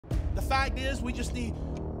fact is, we just need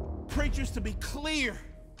preachers to be clear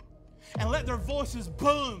and let their voices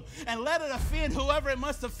boom and let it offend whoever it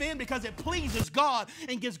must offend, because it pleases God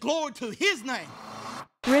and gives glory to His name.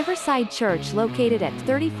 Riverside Church, located at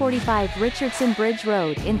 3045 Richardson Bridge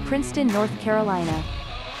Road in Princeton, North Carolina.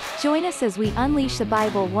 Join us as we unleash the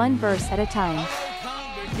Bible one verse at a time.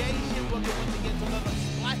 Congregation, welcome once again to another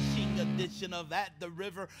splashing edition of At the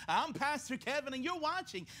River. I'm Pastor Kevin, and you're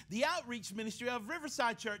watching the outreach ministry of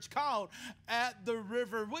Riverside Church called At the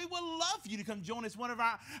River. We would love you to come join us one of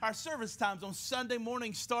our service times on Sunday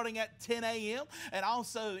morning starting at 10 a.m. and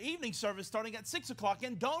also evening service starting at 6 o'clock.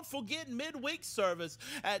 And don't forget midweek service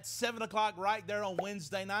at 7 o'clock right there on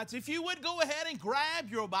Wednesday nights. If you would go ahead and grab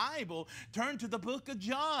your Bible, turn to the book of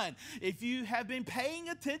John. If you have been paying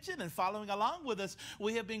attention and following along with us,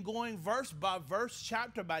 we have been going verse by verse,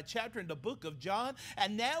 chapter by chapter in the book of John.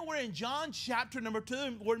 And now we're in John chapter number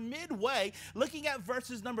 2. We're midway looking at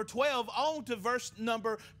verses number 12 on to verse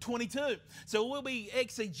number 22. So we'll be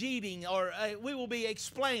exegeting, or we will be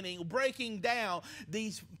explaining, breaking down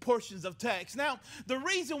these portions of text. Now, the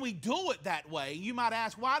reason we do it that way, you might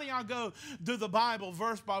ask, why do y'all go through the Bible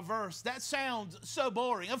verse by verse? That sounds so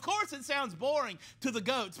boring. Of course it sounds boring to the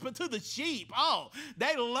goats, but to the sheep, oh,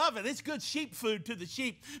 they love it. It's good sheep food to the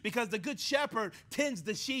sheep, because the good shepherd tends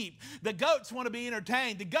the sheep. The goats want to be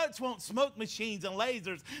entertained. The goats want smoke machines and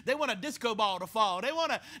lasers. They want a disco ball to fall. They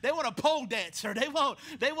want a pole dancer. They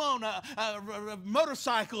want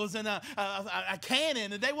motorcycles and a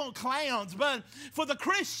cannon, and they want clowns. But for the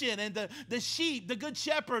Christian and the sheep, the good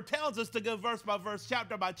shepherd tells us to go verse by verse,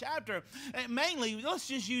 chapter by chapter. And mainly, let's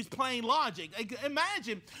just use plain logic.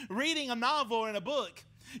 Imagine reading a novel and a book.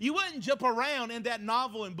 You wouldn't jump around in that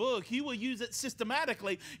novel and book. You will use it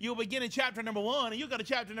systematically. You'll begin in chapter number 1, and you'll go to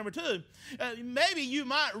chapter number 2. Maybe you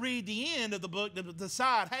might read the end of the book to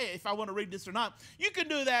decide, hey, if I want to read this or not. You can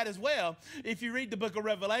do that as well. If you read the book of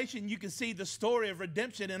Revelation, you can see the story of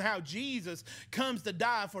redemption and how Jesus comes to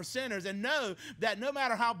die for sinners, and know that no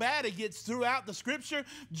matter how bad it gets throughout the scripture,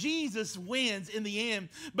 Jesus wins in the end.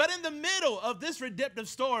 But in the middle of this redemptive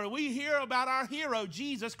story, we hear about our hero,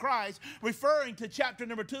 Jesus Christ, referring to chapter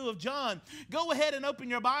number 2 of John. Go ahead and open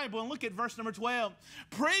your Bible and look at verse number 12.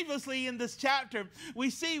 Previously in this chapter,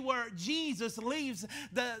 we see where Jesus leaves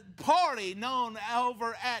the party known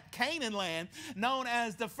over at Canaan land, known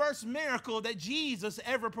as the first miracle that Jesus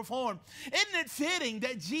ever performed. Isn't it fitting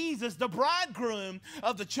that Jesus, the bridegroom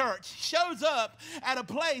of the church, shows up at a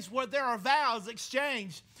place where there are vows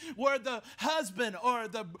exchanged, where the husband or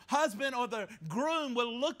the groom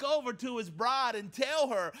will look over to his bride and tell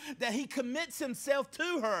her that he commits himself to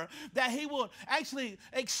her, that he will actually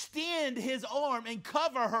extend his arm and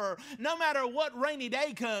cover her. No matter what rainy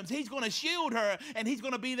day comes, he's going to shield her and he's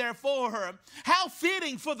going to be there for her. How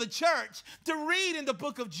fitting for the church to read in the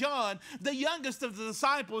book of John, the youngest of the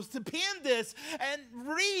disciples, to pen this and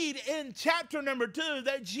read in chapter number 2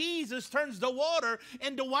 that Jesus turns the water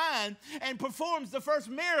into wine and performs the first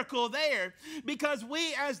miracle there, because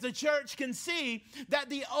we as the church can see that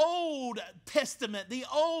the Old Testament, the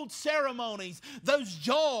old ceremonies, those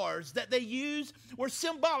jars that they used were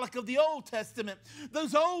symbolic of the Old Testament.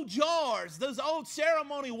 Those old jars, those old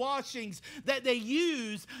ceremony washings that they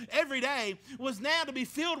used every day was now to be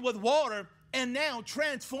filled with water and now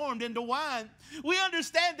transformed into wine. We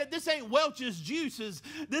understand that this ain't Welch's juices.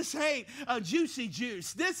 This ain't a juicy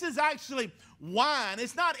juice. This is actually wine.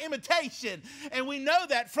 It's not imitation. And we know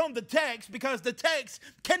that from the text, because the text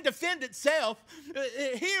can defend itself.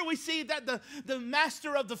 Here we see that the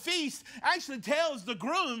master of the feast actually tells the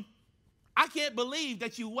groom, I can't believe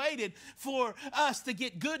that you waited for us to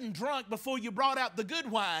get good and drunk before you brought out the good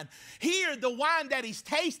wine. Here, the wine that he's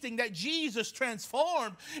tasting, that Jesus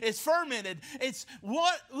transformed, is fermented. It's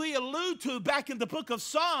what we allude to back in the book of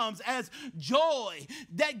Psalms as joy,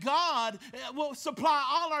 that God will supply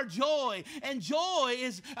all our joy. And joy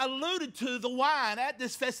is alluded to the wine. At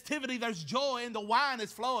this festivity, there's joy and the wine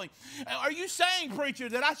is flowing. Are you saying, preacher,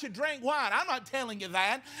 that I should drink wine? I'm not telling you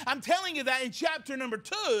that. I'm telling you that in chapter number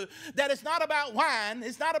 2, that it's not about wine.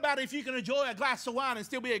 It's not about if you can enjoy a glass of wine and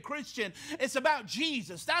still be a Christian. It's about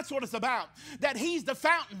Jesus. That's what it's about. That he's the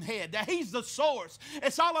fountainhead, that he's the source.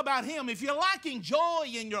 It's all about him. If you're lacking joy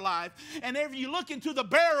in your life, and if you look into the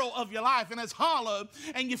barrel of your life and it's hollow,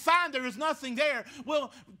 and you find there is nothing there,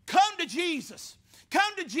 well, come to Jesus.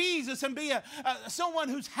 Come to Jesus and be someone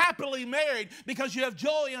who's happily married because you have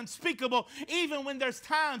joy unspeakable even when there's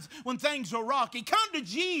times when things are rocky. Come to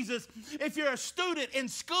Jesus if you're a student in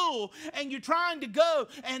school and you're trying to go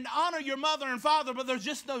and honor your mother and father, but there's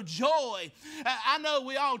just no joy. I know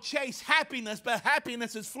we all chase happiness, but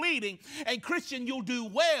happiness is fleeting. And Christian, you'll do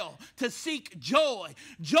well to seek joy.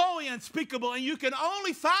 Joy unspeakable, and you can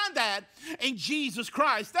only find that in Jesus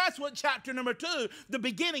Christ. That's what chapter number 2, the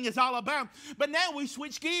beginning, is all about. But now we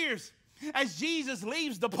switch gears. As Jesus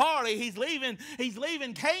leaves the party, he's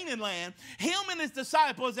leaving Canaan land, him and his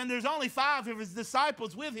disciples, and there's only 5 of his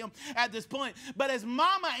disciples with him at this point. But his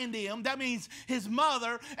mama and him, that means his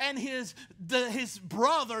mother and his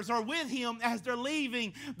brothers are with him as they're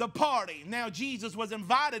leaving the party. Now, Jesus was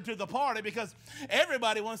invited to the party because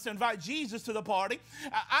everybody wants to invite Jesus to the party.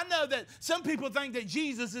 I know that some people think that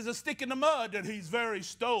Jesus is a stick in the mud, that he's very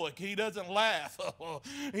stoic, he doesn't laugh,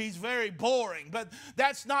 he's very boring. But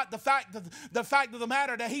that's not the fact. The fact of the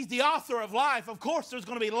matter that he's the author of life. Of course, there's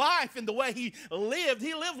going to be life in the way he lived.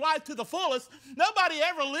 He lived life to the fullest. Nobody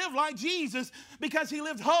ever lived like Jesus because he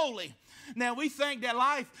lived holy. Now, we think that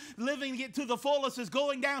life, living it to the fullest, is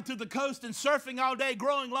going down to the coast and surfing all day,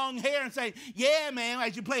 growing long hair, and say, yeah, man,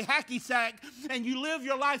 as you play hacky sack, and you live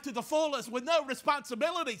your life to the fullest with no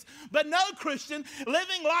responsibilities. But no, Christian,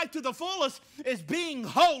 living life to the fullest is being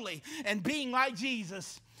holy and being like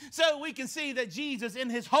Jesus. So we can see that Jesus, in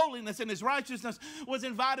his holiness and his righteousness, was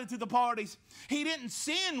invited to the parties. He didn't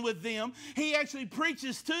sin with them. He actually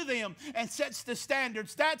preaches to them and sets the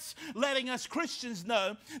standards. That's letting us Christians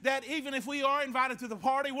know that even if we are invited to the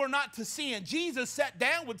party, we're not to sin. Jesus sat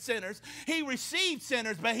down with sinners. He received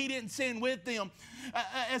sinners, but he didn't sin with them.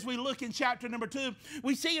 As we look in chapter number 2,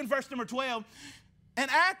 we see in verse number 12, and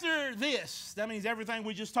after this, that means everything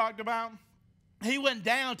we just talked about, he went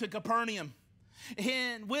down to Capernaum,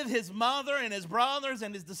 and with his mother and his brothers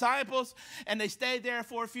and his disciples, and they stayed there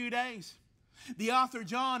for a few days. The author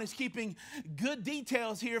John is keeping good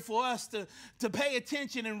details here for us to pay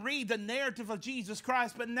attention and read the narrative of Jesus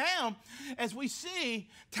Christ. But now, as we see,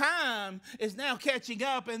 time is now catching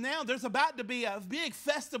up, and now there's about to be a big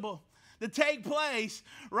festival to take place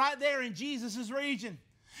right there in Jesus' region.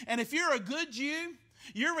 And if you're a good Jew,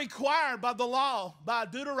 you're required by the law, by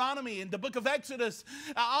Deuteronomy and the book of Exodus,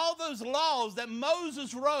 all those laws that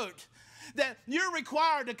Moses wrote, that you're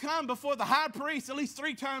required to come before the high priest at least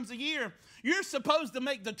 3 times a year. You're supposed to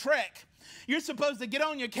make the trek. You're supposed to get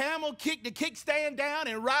on your camel, kick the kickstand down,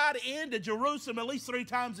 and ride into Jerusalem at least 3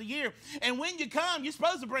 times a year. And when you come, you're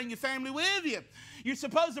supposed to bring your family with you. You're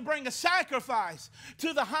supposed to bring a sacrifice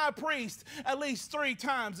to the high priest at least 3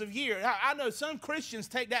 times a year. I know some Christians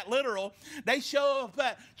take that literal. They show up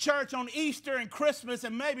at church on Easter and Christmas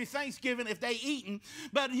and maybe Thanksgiving if they eaten,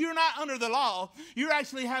 but you're not under the law. You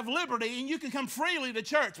actually have liberty, and you can come freely to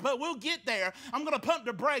church. But we'll get there. I'm going to pump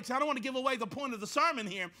the brakes. I don't want to give away the point of the sermon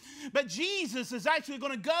here. But Jesus is actually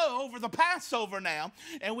going to go over the Passover now,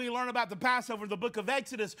 and we learn about the Passover in the book of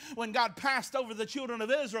Exodus when God passed over the children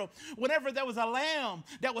of Israel. Whenever there was a lamb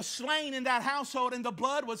that was slain in that household and the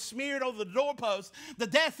blood was smeared over the doorpost, the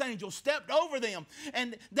death angel stepped over them,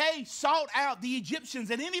 and they sought out the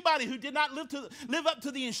Egyptians and anybody who did not live up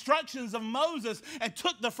to the instructions of Moses and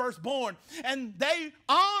took the firstborn. And they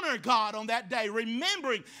honor God on that day,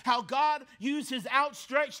 remembering how God used his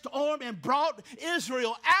outstretched arm and brought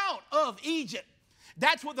Israel out of Egypt.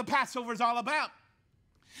 That's what the Passover is all about.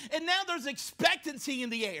 And now there's expectancy in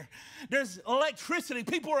the air. There's electricity.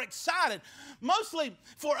 People are excited. Mostly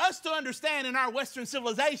for us to understand in our Western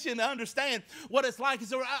civilization, to understand what it's like.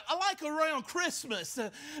 So I like around Christmas.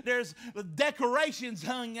 There's decorations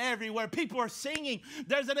hung everywhere. People are singing.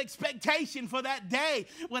 There's an expectation for that day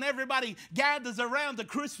when everybody gathers around the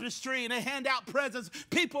Christmas tree and they hand out presents.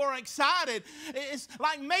 People are excited. It's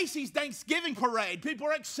like Macy's Thanksgiving parade. People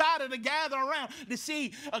are excited to gather around to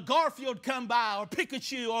see a Garfield come by or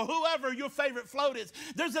Pikachu or whoever your favorite float is.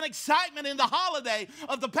 There's an excitement in the holiday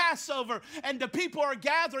of the Passover, and the people are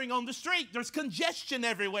gathering on the street. There's congestion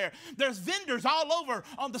everywhere. There's vendors all over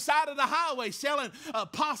on the side of the highway selling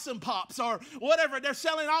possum pops or whatever. They're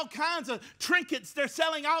selling all kinds of trinkets. They're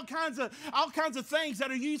selling all kinds of things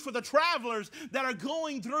that are used for the travelers that are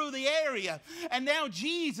going through the area. And now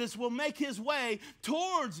Jesus will make his way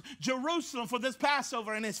towards Jerusalem for this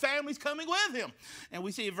Passover, and his family's coming with him. And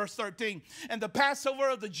we see in verse 13, and the Passover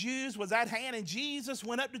of the Jews was at hand, and Jesus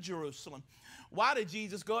went up to Jerusalem. Why did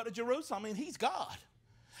Jesus go up to Jerusalem? I mean, he's God.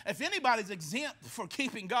 If anybody's exempt for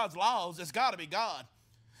keeping God's laws, it's got to be God.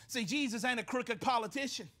 See, Jesus ain't a crooked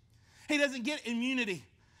politician. He doesn't get immunity.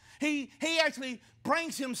 He actually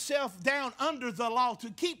brings himself down under the law to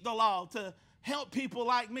keep the law, to help people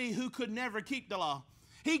like me who could never keep the law.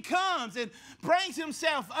 He comes and brings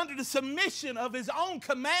himself under the submission of his own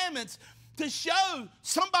commandments to show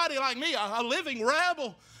somebody like me, a living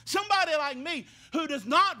rebel, somebody like me who does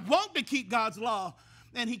not want to keep God's law.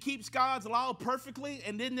 And he keeps God's law perfectly,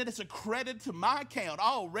 and then it's a credit to my account.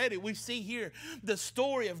 Already we see here the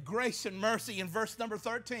story of grace and mercy in verse number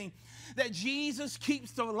 13, that Jesus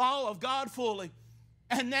keeps the law of God fully.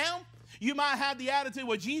 And now you might have the attitude,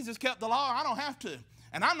 well, Jesus kept the law, I don't have to,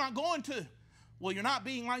 and I'm not going to. Well, you're not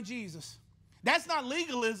being like Jesus. That's not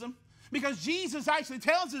legalism, because Jesus actually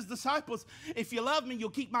tells his disciples, if you love me, you'll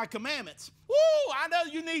keep my commandments. Woo, I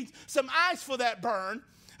know you need some ice for that burn.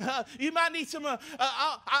 You might need some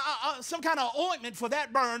kind of ointment for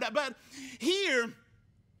that burn. But here,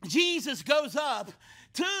 Jesus goes up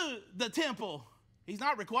to the temple. He's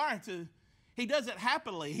not required to. He does it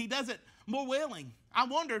happily. He does it more willing. I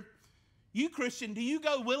wonder, you Christian, do you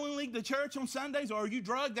go willingly to church on Sundays, or are you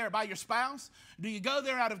drugged there by your spouse? Do you go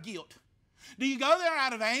there out of guilt? Do you go there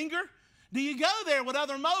out of anger? Do you go there with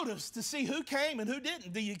other motives to see who came and who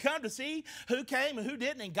didn't? Do you come to see who came and who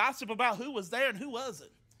didn't and gossip about who was there and who wasn't?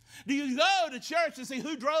 Do you go to church to see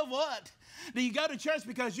who drove what? Do you go to church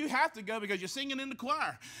because you have to go because you're singing in the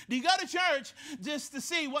choir? Do you go to church just to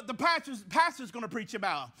see what the pastor's going to preach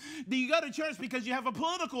about? Do you go to church because you have a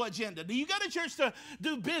political agenda? Do you go to church to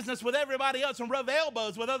do business with everybody else and rub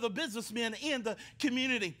elbows with other businessmen in the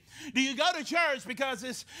community? Do you go to church because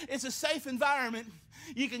it's a safe environment?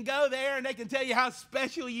 You can go there and they can tell you how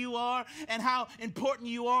special you are and how important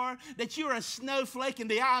you are, that you're a snowflake in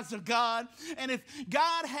the eyes of God. And if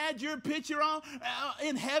God had your picture on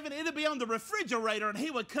in heaven, it would be on the refrigerator, and he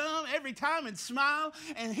would come every time and smile,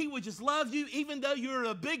 and he would just love you even though you're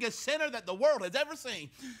the biggest sinner that the world has ever seen.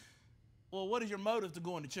 Well, what is your motive to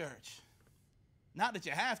going to church? Not that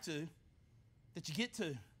you have to, that you get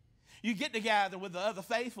to. You get to gather with the other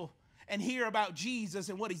faithful and hear about Jesus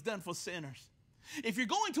and what he's done for sinners. If you're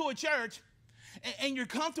going to a church and you're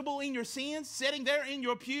comfortable in your sins, sitting there in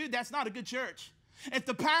your pew, that's not a good church. If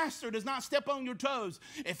the pastor does not step on your toes,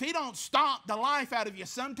 if he don't stomp the life out of you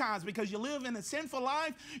sometimes because you live in a sinful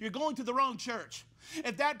life, you're going to the wrong church.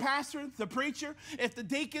 If that pastor, the preacher, if the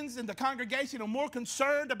deacons and the congregation are more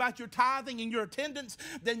concerned about your tithing and your attendance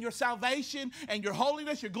than your salvation and your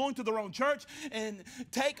holiness, you're going to the wrong church. And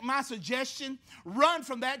take my suggestion, run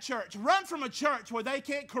from that church. Run from a church where they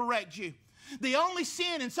can't correct you. The only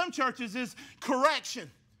sin in some churches is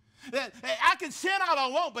correction. That I can sin all I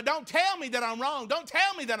want, but don't tell me that I'm wrong. Don't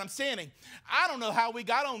tell me that I'm sinning. I don't know how we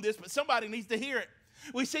got on this, but somebody needs to hear it.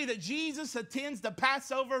 We see that Jesus attends the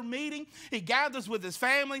Passover meeting. He gathers with his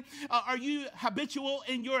family. Are you habitual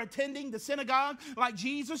in your attending the synagogue like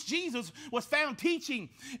Jesus? Jesus was found teaching.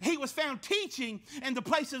 He was found teaching in the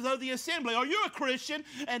places of the assembly. Are you a Christian,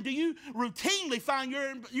 and do you routinely find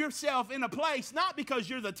yourself in a place not because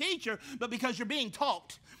you're the teacher, but because you're being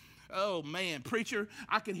taught? Oh, man, preacher,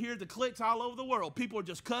 I can hear the clicks all over the world. People are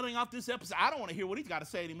just cutting off this episode. I don't want to hear what he's got to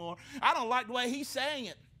say anymore. I don't like the way he's saying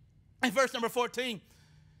it. In verse number 14,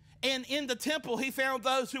 and in the temple he found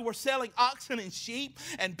those who were selling oxen and sheep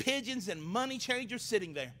and pigeons and money changers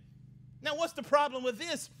sitting there. Now, what's the problem with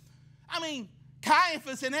this? I mean,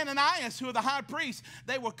 Caiaphas and Ananias, who are the high priests,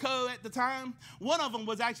 they were at the time. One of them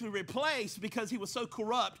was actually replaced because he was so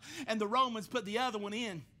corrupt, and the Romans put the other one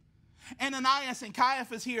in. Ananias and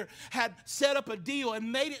Caiaphas here had set up a deal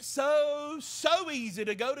and made it so easy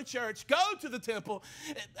to go to church, go to the temple.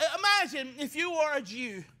 Imagine if you are a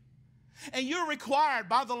Jew and you're required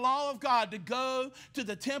by the law of God to go to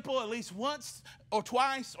the temple at least once or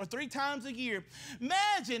twice or 3 times a year.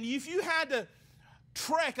 Imagine if you had to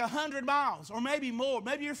trek 100 miles or maybe more.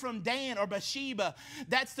 Maybe you're from Dan or Beersheba.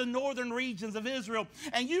 That's the northern regions of Israel.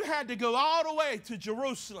 And you had to go all the way to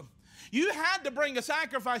Jerusalem. You had to bring a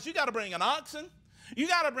sacrifice. You got to bring an oxen. You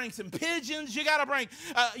got to bring some pigeons. You got to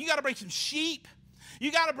bring some sheep.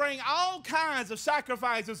 You got to bring all kinds of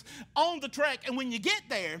sacrifices on the trek. And when you get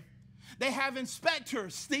there, they have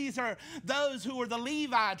inspectors. These are those who are the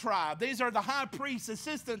Levi tribe. These are the high priest's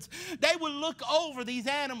assistants. They would look over these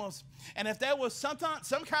animals. And if there was some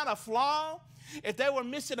kind of flaw, if they were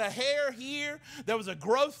missing a hair here, there was a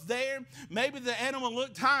growth there, maybe the animal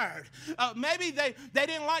looked tired. Maybe they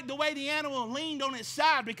didn't like the way the animal leaned on its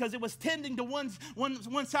side because it was tending to one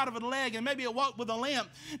side of its leg, and maybe it walked with a limp.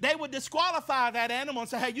 They would disqualify that animal and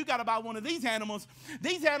say, hey, you got to buy one of these animals.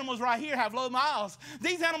 These animals right here have low miles.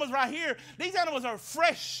 These animals right here, these animals are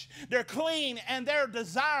fresh, they're clean, and they're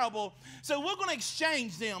desirable. So we're going to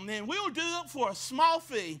exchange them, and we'll do it for a small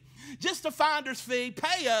fee. Just a finder's fee,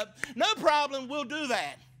 pay up, no problem, we'll do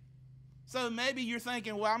that. So maybe you're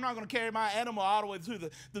thinking, well, I'm not going to carry my animal all the way through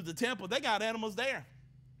the temple. They got animals there.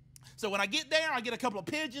 So when I get there, I get a couple of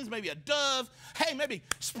pigeons, maybe a dove, hey, maybe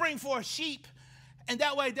spring for a sheep. And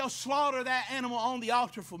that way they'll slaughter that animal on the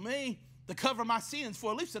altar for me to cover my sins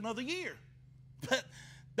for at least another year. But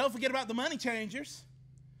don't forget about the money changers.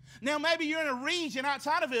 Now maybe you're in a region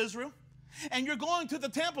outside of Israel and you're going to the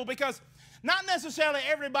temple because not necessarily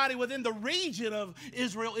everybody within the region of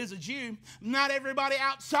Israel is a Jew. Not everybody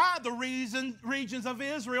outside the regions of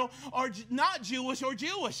Israel are not Jewish or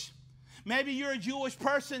Jewish. Maybe you're a Jewish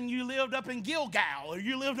person, you lived up in Gilgal, or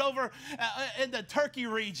you lived over in the Turkey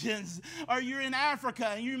regions, or you're in Africa,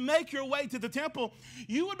 and you make your way to the temple.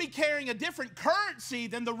 You would be carrying a different currency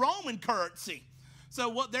than the Roman currency. So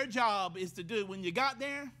what their job is to do when you got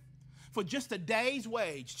there, for just a day's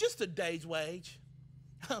wage,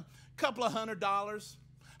 couple of $100,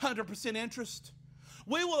 100% interest,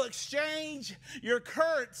 we will exchange your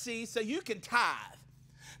currency so you can tithe.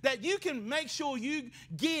 That you can make sure you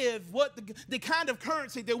give what the kind of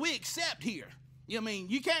currency that we accept here. You know what I mean?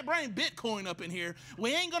 You can't bring Bitcoin up in here.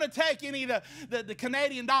 We ain't going to take any of the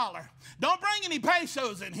Canadian dollar. Don't bring any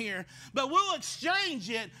pesos in here, but we'll exchange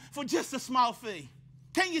it for just a small fee.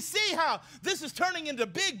 Can you see how this is turning into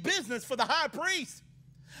big business for the high priest?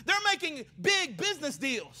 They're making big business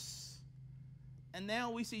deals. And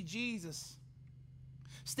now we see Jesus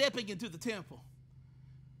stepping into the temple.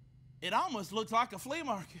 It almost looks like a flea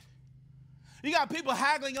market. You got people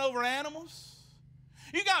haggling over animals.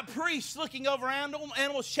 You got priests looking over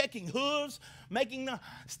animals, checking hooves, making them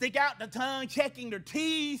stick out the tongue, checking their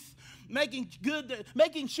teeth, making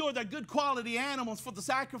sure they're good quality animals for the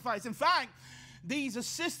sacrifice. In fact, these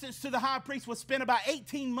assistants to the high priest would spend about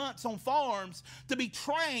 18 months on farms to be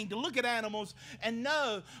trained to look at animals and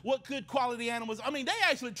know what good quality animals. I mean, they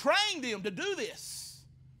actually trained them to do this.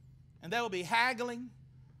 And they will be haggling.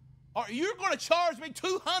 Or you're going to charge me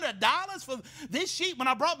 $200 for this sheep when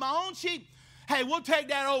I brought my own sheep? Hey, we'll take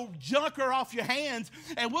that old junker off your hands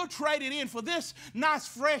and we'll trade it in for this nice,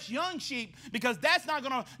 fresh, young sheep because that's not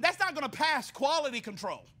going to pass quality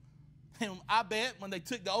control. And I bet when they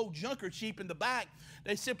took the old junker sheep in the back,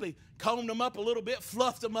 they simply combed them up a little bit,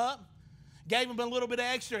 fluffed them up, gave them a little bit of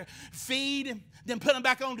extra feed, then put them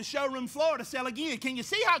back on the showroom floor to sell again. Can you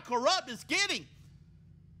see how corrupt it's getting?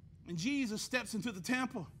 And Jesus steps into the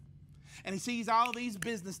temple and he sees all these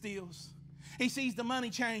business deals. He sees the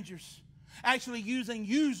money changers actually using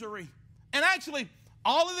usury. And actually,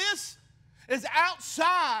 all of this is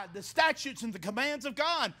outside the statutes and the commands of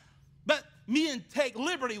God. But men take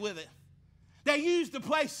liberty with it. They use the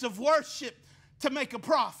place of worship to make a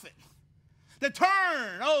profit. They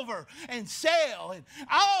turn over and sell, and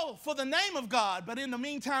all for the name of God. But in the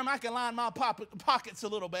meantime, I can line my pockets a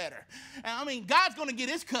little better. And I mean, God's going to get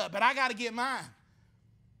his cut, but I got to get mine.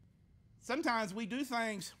 Sometimes we do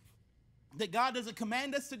things that God doesn't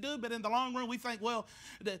command us to do, but in the long run we think, well,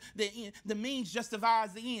 the means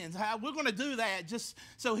justifies the ends. We're going to do that just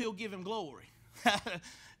so he'll give him glory.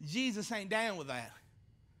 Jesus ain't down with that.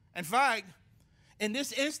 In fact, in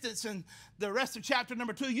this instance, in the rest of chapter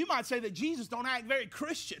number 2, you might say that Jesus don't act very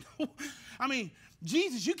Christian. I mean,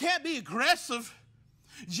 Jesus, you can't be aggressive.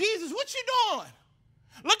 Jesus, what you doing?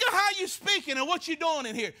 Look at how you're speaking and what you're doing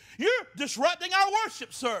in here. You're disrupting our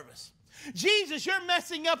worship service. Jesus, you're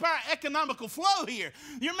messing up our economical flow here.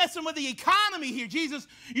 You're messing with the economy here. Jesus,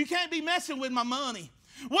 you can't be messing with my money.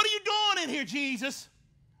 What are you doing in here, Jesus?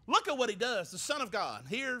 Look at what he does, the Son of God.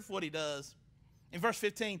 Here's what he does. In verse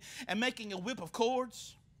 15, and making a whip of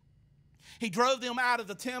cords, he drove them out of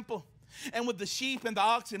the temple. And with the sheep and the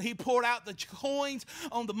oxen, he poured out the coins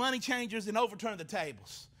on the money changers and overturned the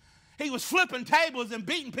tables. He was flipping tables and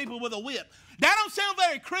beating people with a whip. That don't sound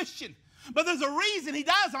very Christian, but there's a reason he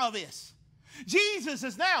does all this. Jesus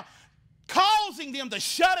is now causing them to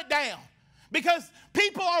shut it down because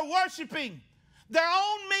people are worshiping their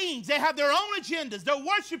own means. They have their own agendas. They're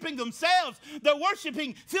worshiping themselves. They're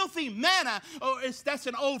worshiping filthy manna. That's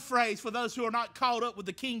an old phrase for those who are not caught up with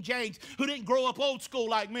the King James, who didn't grow up old school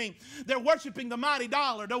like me. They're worshiping the mighty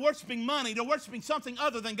dollar. They're worshiping money. They're worshiping something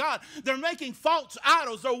other than God. They're making false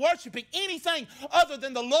idols. They're worshiping anything other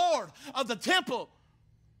than the Lord of the temple.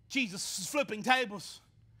 Jesus is flipping tables,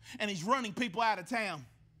 and he's running people out of town.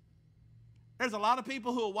 There's a lot of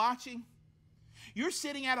people who are watching. You're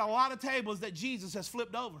sitting at a lot of tables that Jesus has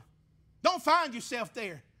flipped over. Don't find yourself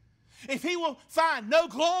there. If he will find no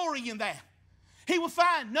glory in that, he will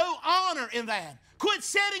find no honor in that. Quit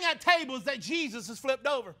sitting at tables that Jesus has flipped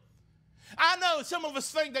over. I know some of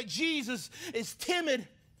us think that Jesus is timid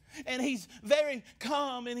And he's very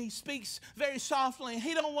calm and he speaks very softly.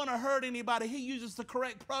 He don't want to hurt anybody. He uses the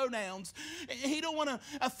correct pronouns. He don't want to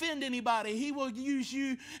offend anybody. He will use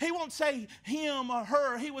you. He won't say him or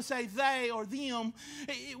her. He will say they or them.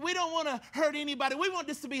 We don't want to hurt anybody. We want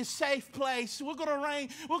this to be a safe place. We're going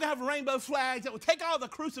to have rainbow flags that will take all the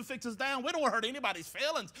crucifixes down. We don't want to hurt anybody's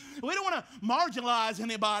feelings. We don't want to marginalize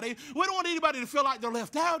anybody. We don't want anybody to feel like they're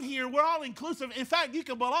left out here. We're all inclusive. In fact, you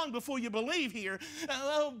can belong before you believe here.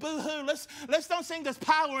 Boo-hoo. Let's don't sing this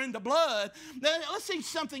power in the blood. Let's sing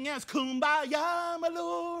something else. Kumbaya, my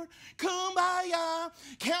Lord. Kumbaya.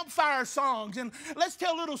 Campfire songs. And let's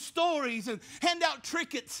tell little stories and hand out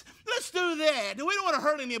trinkets. Let's do that. We don't want to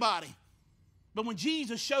hurt anybody. But when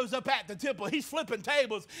Jesus shows up at the temple, he's flipping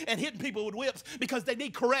tables and hitting people with whips because they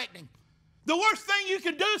need correcting. The worst thing you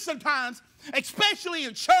can do sometimes, especially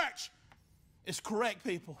in church, is correct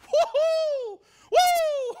people. Woo-hoo!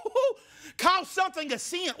 Woo! Call something a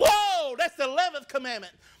sin. Whoa! That's the 11th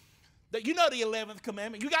commandment. You know the 11th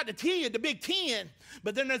commandment. You got the 10, the big 10,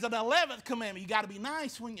 but then there's an 11th commandment. You got to be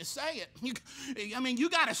nice when you say it. You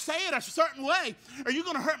got to say it a certain way, or you're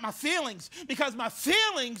going to hurt my feelings, because my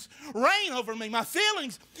feelings reign over me. My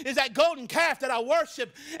feelings is that golden calf that I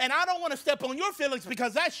worship, and I don't want to step on your feelings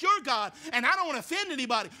because that's your God, and I don't want to offend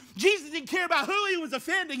anybody. Jesus didn't care about who he was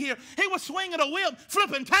offending here. He was swinging a whip,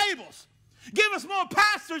 flipping tables. Give us more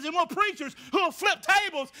pastors and more preachers who will flip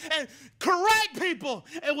tables and correct people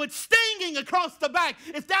and with stinging across the back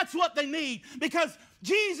if that's what they need. Because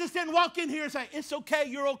Jesus didn't walk in here and say, it's okay,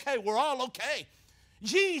 you're okay, we're all okay.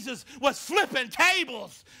 Jesus was flipping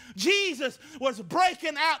tables. Jesus was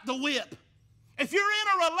breaking out the whip. If you're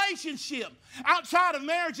in a relationship outside of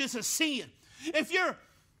marriage, it's a sin. If you're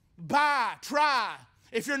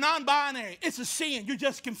if you're non-binary, it's a sin. You're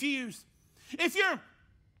just confused. If you're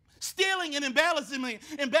stealing and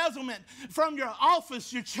embezzlement from your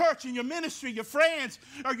office, your church, and your ministry, your friends,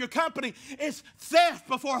 or your company, is theft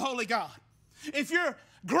before holy God. If you're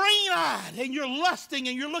green-eyed and you're lusting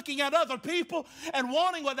and you're looking at other people and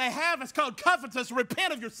wanting what they have, it's called covetous.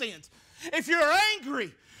 Repent of your sins. If you're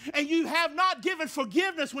angry and you have not given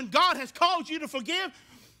forgiveness when God has called you to forgive,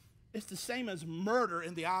 it's the same as murder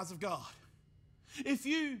in the eyes of God. If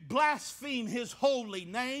you blaspheme his holy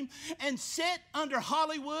name and sit under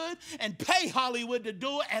Hollywood and pay Hollywood to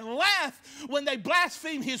do it and laugh when they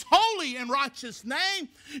blaspheme his holy and righteous name,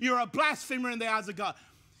 you're a blasphemer in the eyes of God.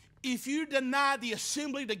 If you deny the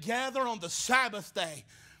assembly together on the Sabbath day,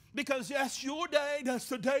 because that's your day, that's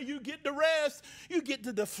the day you get to rest, you get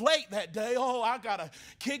to deflate that day. Oh, I got to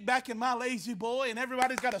kick back in my lazy boy and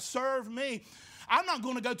everybody's got to serve me. I'm not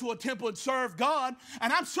going to go to a temple and serve God,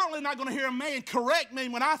 and I'm certainly not going to hear a man correct me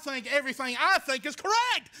when I think everything I think is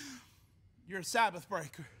correct. You're a Sabbath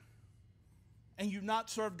breaker, and you've not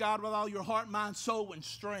served God with all your heart, mind, soul, and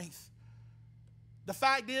strength. The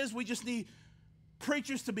fact is, we just need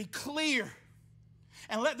preachers to be clear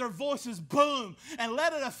and let their voices boom and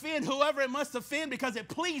let it offend whoever it must offend because it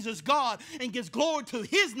pleases God and gives glory to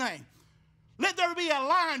his name. Let there be a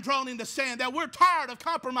line drawn in the sand that we're tired of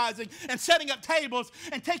compromising and setting up tables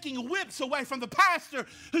and taking whips away from the pastor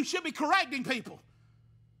who should be correcting people.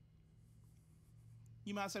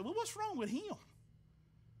 You might say, well, what's wrong with him?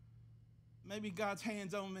 Maybe God's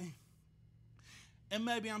hand's on me. And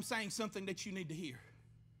maybe I'm saying something that you need to hear.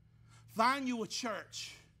 Find you a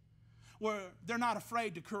church where they're not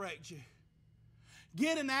afraid to correct you.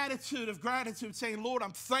 Get an attitude of gratitude saying, Lord,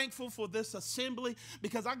 I'm thankful for this assembly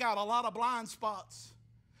because I got a lot of blind spots.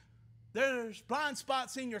 There's blind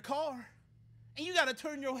spots in your car, and you got to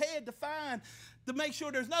turn your head to make sure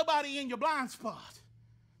there's nobody in your blind spot.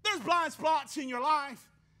 There's blind spots in your life,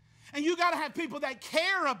 and you got to have people that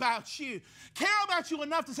care about you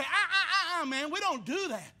enough to say, man, we don't do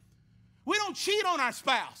that. We don't cheat on our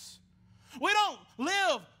spouse. We don't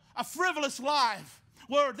live a frivolous life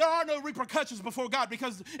where there are no repercussions before God,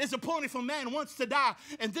 because it's appointed for man once to die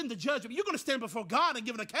and then the judgment. You're going to stand before God and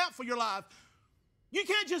give an account for your life. You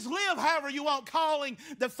can't just live however you want, calling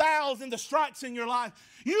the fouls and the strikes in your life.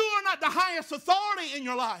 You are not the highest authority in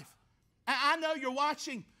your life. I know you're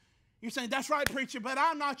watching. You're saying, that's right, preacher, but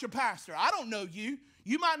I'm not your pastor. I don't know you.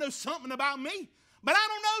 You might know something about me, but I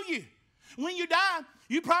don't know you. When you die,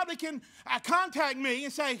 you probably can contact me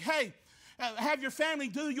and say, hey, have your family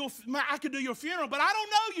I could do your funeral, but I don't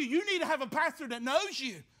know you. You need to have a pastor that knows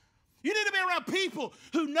you. You need to be around people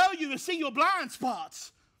who know you and see your blind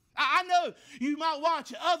spots. I know you might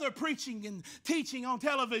watch other preaching and teaching on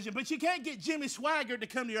television, but you can't get Jimmy Swaggart to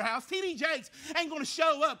come to your house. T.D. Jakes ain't going to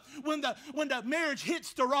show up when the marriage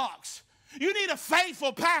hits the rocks. You need a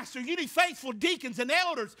faithful pastor. You need faithful deacons and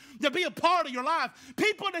elders to be a part of your life.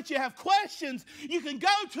 People that you have questions you can go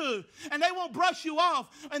to, and they won't brush you off,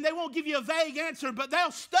 and they won't give you a vague answer, but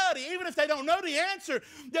they'll study. Even if they don't know the answer,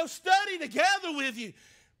 they'll study together with you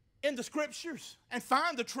in the scriptures and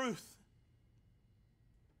find the truth.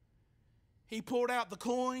 He pulled out the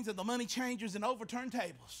coins and the money changers and overturned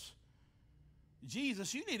tables.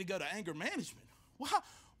 Jesus, you need to go to anger management. Why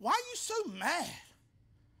are you so mad?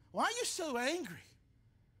 Why are you so angry?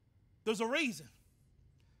 There's a reason.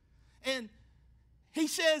 And he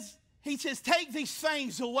says, take these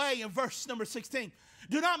things away in verse number 16.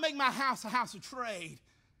 Do not make my house a house of trade.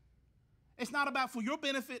 It's not about for your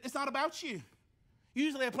benefit. It's not about you.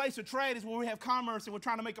 Usually a place of trade is where we have commerce and we're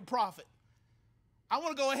trying to make a profit. I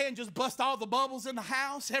want to go ahead and just bust all the bubbles in the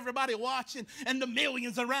house, everybody watching, and the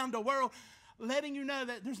millions around the world, letting you know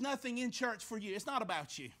that there's nothing in church for you. It's not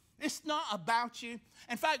about you. It's not about you.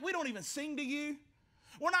 In fact, we don't even sing to you.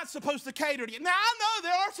 We're not supposed to cater to you. Now, I know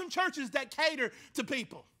there are some churches that cater to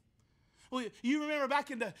people. Well, you remember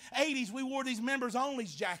back in the 80s, we wore these members-only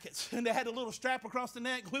jackets, and they had a little strap across the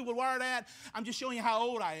neck. We would wear that. I'm just showing you how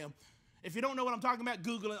old I am. If you don't know what I'm talking about,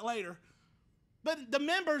 Google it later. But the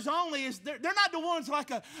members only they're not the ones like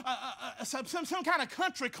some kind of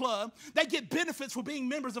country club. They get benefits for being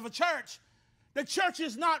members of a church. The church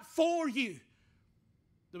is not for you.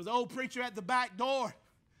 There was an old preacher at the back door,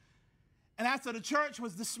 and after the church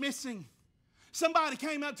was dismissing, somebody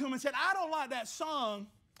came up to him and said, I don't like that song.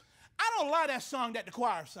 I don't like that song that the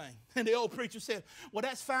choir sang. And the old preacher said, well,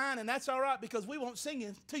 that's fine and that's all right because we won't sing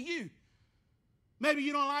it to you. Maybe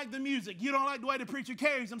you don't like the music. You don't like the way the preacher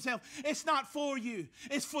carries himself. It's not for you.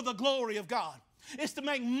 It's for the glory of God. It's to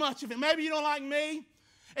make much of it. Maybe you don't like me.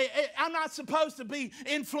 I'm not supposed to be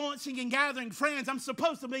influencing and gathering friends. I'm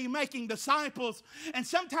supposed to be making disciples. And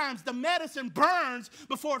sometimes the medicine burns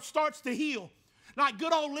before it starts to heal. Like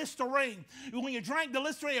good old Listerine. When you drink the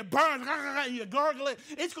Listerine, it burns. You gargle it.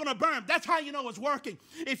 It's going to burn. That's how you know it's working.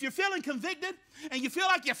 If you're feeling convicted and you feel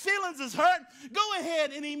like your feelings is hurt, go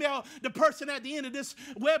ahead and email the person at the end of this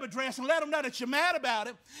web address and let them know that you're mad about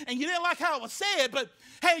it and you didn't like how it was said, but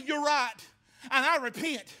hey, you're right, and I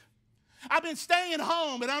repent. I've been staying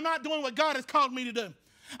home, and I'm not doing what God has called me to do.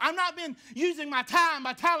 I've not been using my time,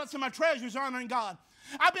 my talents, and my treasures honoring God.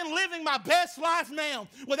 I've been living my best life now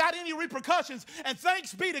without any repercussions, and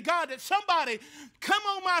thanks be to God that somebody come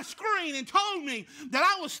on my screen and told me that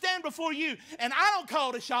I will stand before you, and I don't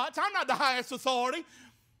call the shots. I'm not the highest authority.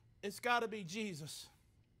 It's got to be Jesus.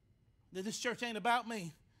 That this church ain't about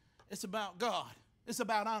me. It's about God. It's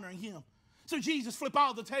about honoring Him. So Jesus, flip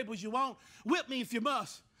all the tables you want. Whip me if you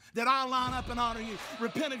must. That I'll line up and honor you.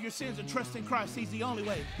 Repent of your sins and trust in Christ. He's the only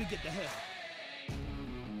way to get to heaven.